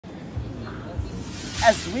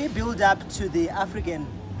As we build up to the African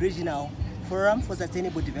Regional Forum for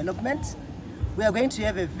Sustainable Development, we are going to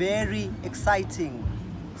have a very exciting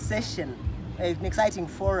session, an exciting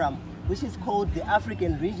forum, which is called the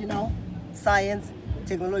African Regional Science,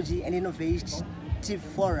 Technology and Innovative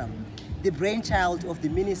Forum, the brainchild of the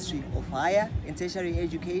Ministry of Higher and Tertiary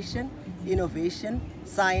Education, Innovation,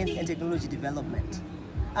 Science and Technology Development.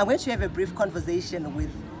 I'm going to have a brief conversation with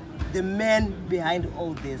the men behind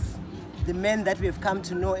all this, the men that we have come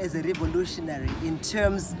to know as a revolutionary in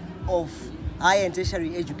terms of higher and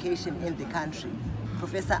tertiary education in the country.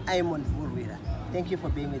 Professor Amon Murwira, thank you for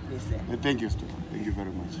being with me, sir. Thank you, Stu. Thank you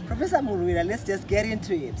very much. Professor Murwira, let's just get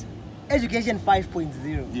into it. Education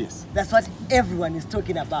 5.0. Yes. That's what everyone is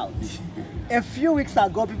talking about. A few weeks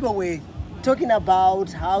ago, people were talking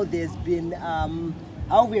about how there's been,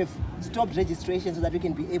 how we have stopped registration so that we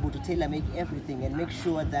can be able to tailor-make everything and make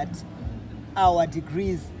sure that our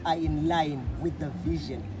degrees are in line with the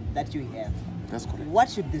vision that you have. That's correct. What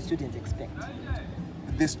should the students expect?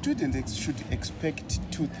 The students should expect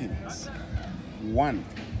two things. One,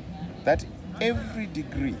 that every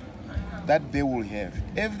degree that they will have,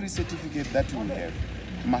 every certificate that will have,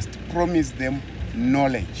 must promise them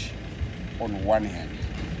knowledge on one hand.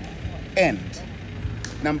 And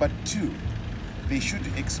number two, they should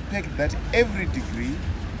expect that every degree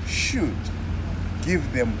should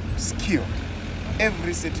give them skill.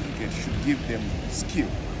 Every certificate should give them skill.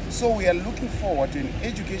 So we are looking forward to an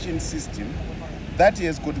education system that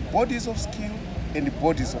has got bodies of skill and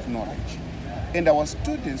bodies of knowledge. And our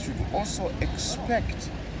students should also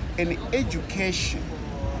expect an education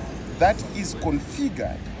that is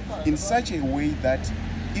configured in such a way that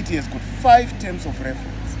it has got 5 terms of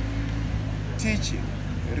reference: teaching,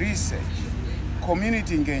 research,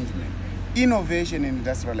 community engagement, innovation and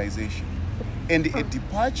industrialization, and a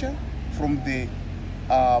departure from the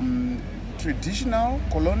traditional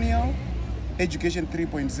colonial education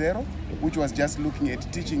 3.0, which was just looking at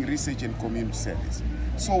teaching, research and community service.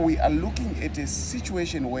 So we are looking at a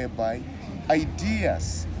situation whereby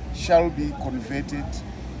ideas shall be converted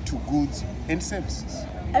to goods and services.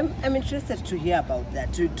 I'm interested to hear about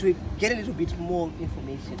that, to get a little bit more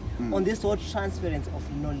information on this whole transference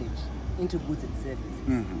of knowledge into goods and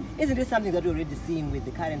services. Isn't this something that we're already seeing with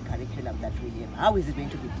the current curriculum that we have? How is it going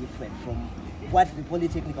to be different from what the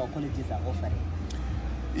polytechnical colleges are offering?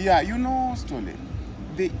 Yeah, you know, Sithole,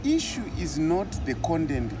 the issue is not the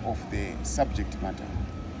content of the subject matter.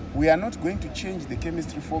 We are not going to change the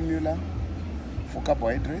chemistry formula for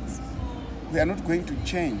carbohydrates. We are not going to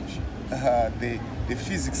change the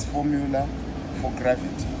physics formula for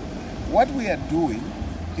gravity. What we are doing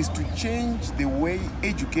is to change the way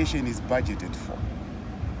education is budgeted for.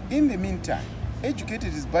 In the meantime,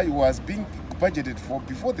 was being budgeted for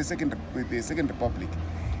before the Second Republic.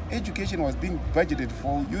 Education was being budgeted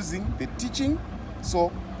for using the teaching,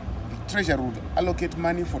 so the treasury would allocate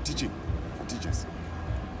money for teaching, for teachers.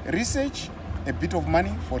 Research, a bit of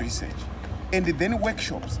money for research. And then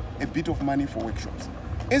workshops, a bit of money for workshops.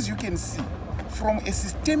 As you can see, from a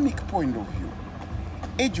systemic point of view,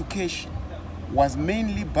 education was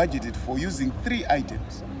mainly budgeted for using 3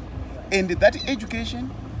 items. And that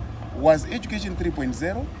education was education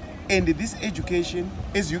 3.0, and this education,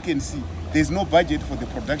 as you can see, there's no budget for the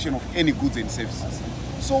production of any goods and services.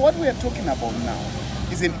 So what we are talking about now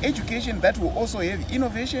is an education that will also have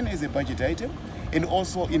innovation as a budget item and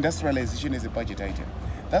also industrialization as a budget item.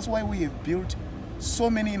 That's why we have built so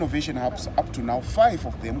many innovation hubs up to now, 5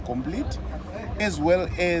 of them complete, as well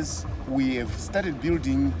as we have started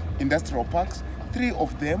building industrial parks. 3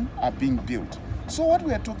 of them are being built. So what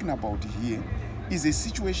we are talking about here is a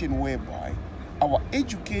situation whereby our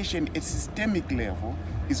education at systemic level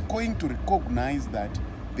is going to recognize that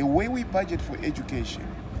the way we budget for education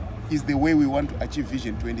is the way we want to achieve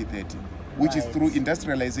Vision 2030, which is through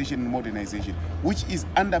industrialization and modernization, which is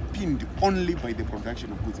underpinned only by the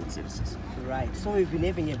production of goods and services. Right. So we've been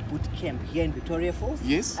having a boot camp here in Victoria Falls.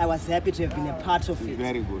 Yes. I was happy to have been a part of it.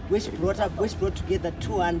 Very good. Which brought together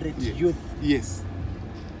 200 youth. Yes.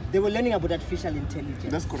 They were learning about artificial intelligence.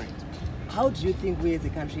 That's correct. How do you think we as a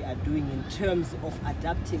country are doing in terms of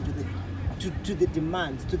adapting to the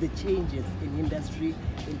demands, to the changes in industry,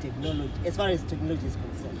 in technology, as far as technology is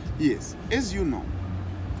concerned? Yes. As you know,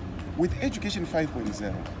 with Education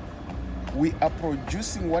 5.0, we are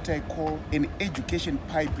producing what I call an education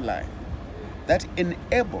pipeline that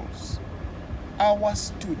enables our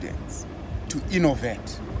students to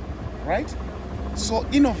innovate, right? So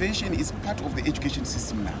innovation is part of the education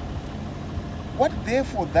system now. What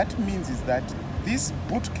therefore that means is that this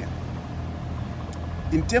bootcamp,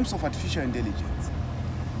 in terms of artificial intelligence,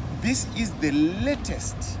 this is the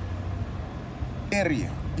latest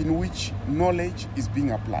area in which knowledge is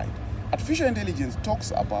being applied. Artificial intelligence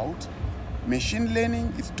talks about machine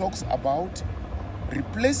learning, it talks about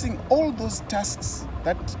replacing all those tasks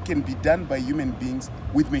that can be done by human beings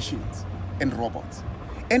with machines and robots.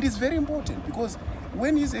 And it's very important because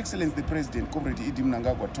when His Excellency the President, Comrade Idi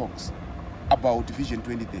Mnangagwa, talks about Vision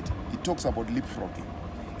 2030, he talks about leapfrogging.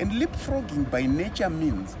 And leapfrogging by nature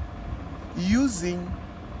means using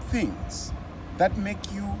things that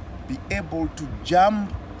make you be able to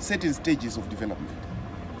jump certain stages of development.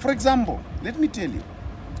 For example, let me tell you,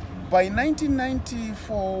 by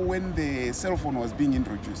 1994, when the cell phone was being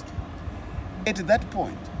introduced, at that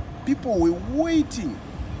point, people were waiting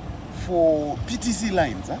for PTC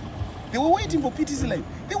lines. Huh? They were waiting for PTC lines.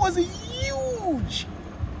 There was a huge,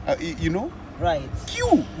 right,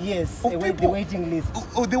 queue. Yes, of the waiting list.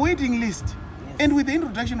 Oh, the waiting list. Yes. And with the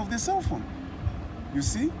introduction of the cell phone, you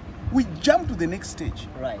see, we jump to the next stage.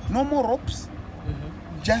 Right. No more ropes,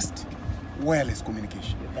 just wireless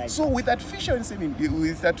communication. So with artificial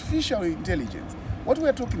intelligence, what we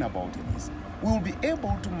are talking about is we will be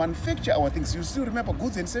able to manufacture our things. You still remember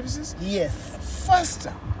goods and services? Yes.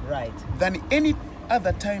 Faster, right, than any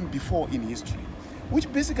other time before in history.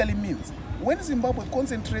 Which basically means when Zimbabwe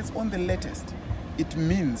concentrates on the latest, it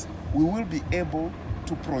means we will be able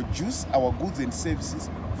to produce our goods and services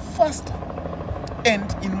faster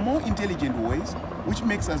and in more intelligent ways, which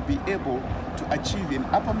makes us be able to achieve an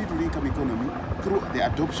upper middle income economy through the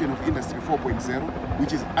adoption of Industry 4.0,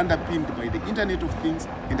 which is underpinned by the Internet of Things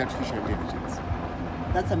and artificial intelligence.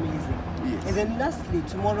 That's amazing. Yes. And then lastly,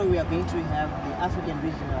 tomorrow we are going to have the African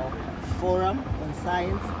Regional Forum on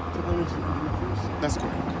Science, Technology and Innovation. That's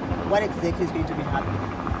correct. What exactly is going to be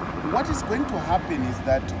happening? What is going to happen is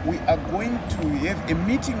that we are going to have a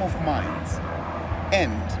meeting of minds,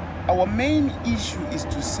 and our main issue is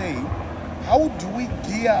to say, how do we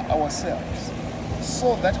gear ourselves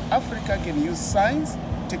so that Africa can use science,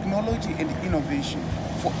 technology and innovation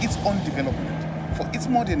for its own development, for its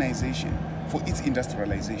modernization, for its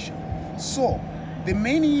industrialization. So the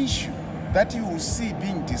main issue that you will see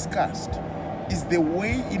being discussed is the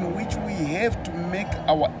way in which we have to make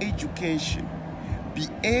our education be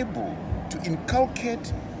able to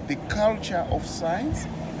inculcate the culture of science,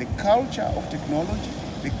 the culture of technology,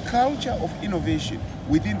 the culture of innovation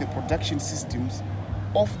within the production systems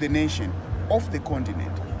of the nation, of the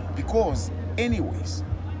continent. Because anyways,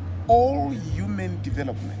 all human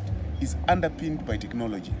development is underpinned by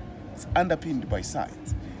technology, it's underpinned by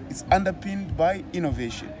science, it's underpinned by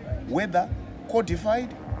innovation, whether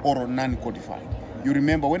codified or non-codified. You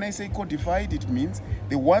remember when I say codified, it means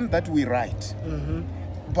the one that we write.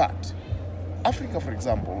 But Africa, for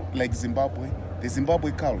example, like Zimbabwe, the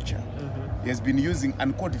Zimbabwe culture has been using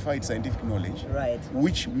uncodified scientific knowledge, right,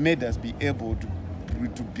 which made us be able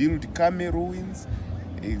to build Kame ruins,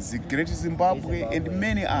 the Great Zimbabwe, and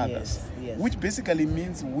many others, yes. Which basically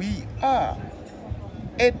means we are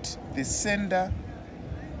at the center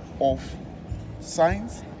of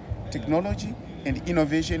science, technology, and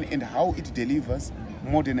innovation, and how it delivers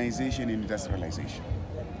modernization and industrialization.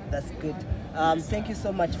 That's good. Thank you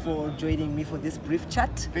so much for joining me for this brief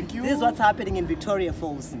chat. Thank you. This is what's happening in Victoria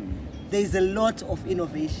Falls. There is a lot of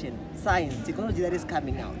innovation, science, technology that is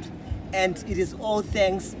coming out. And it is all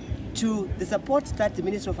thanks to the support that the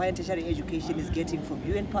Ministry of Higher and Tertiary Education is getting from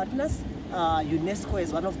UN partners. UNESCO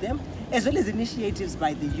is one of them, as well as initiatives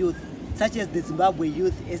by the youth, such as the Zimbabwe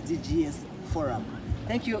Youth SDGs Forum.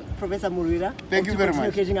 Thank you, Professor Murwira. Thank you very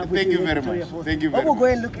much. Thank you very much. Thank you very much. We'll go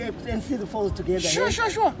and look and see the falls together. Sure.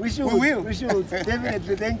 We should. We will. We should.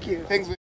 Definitely. Thank you. Thanks.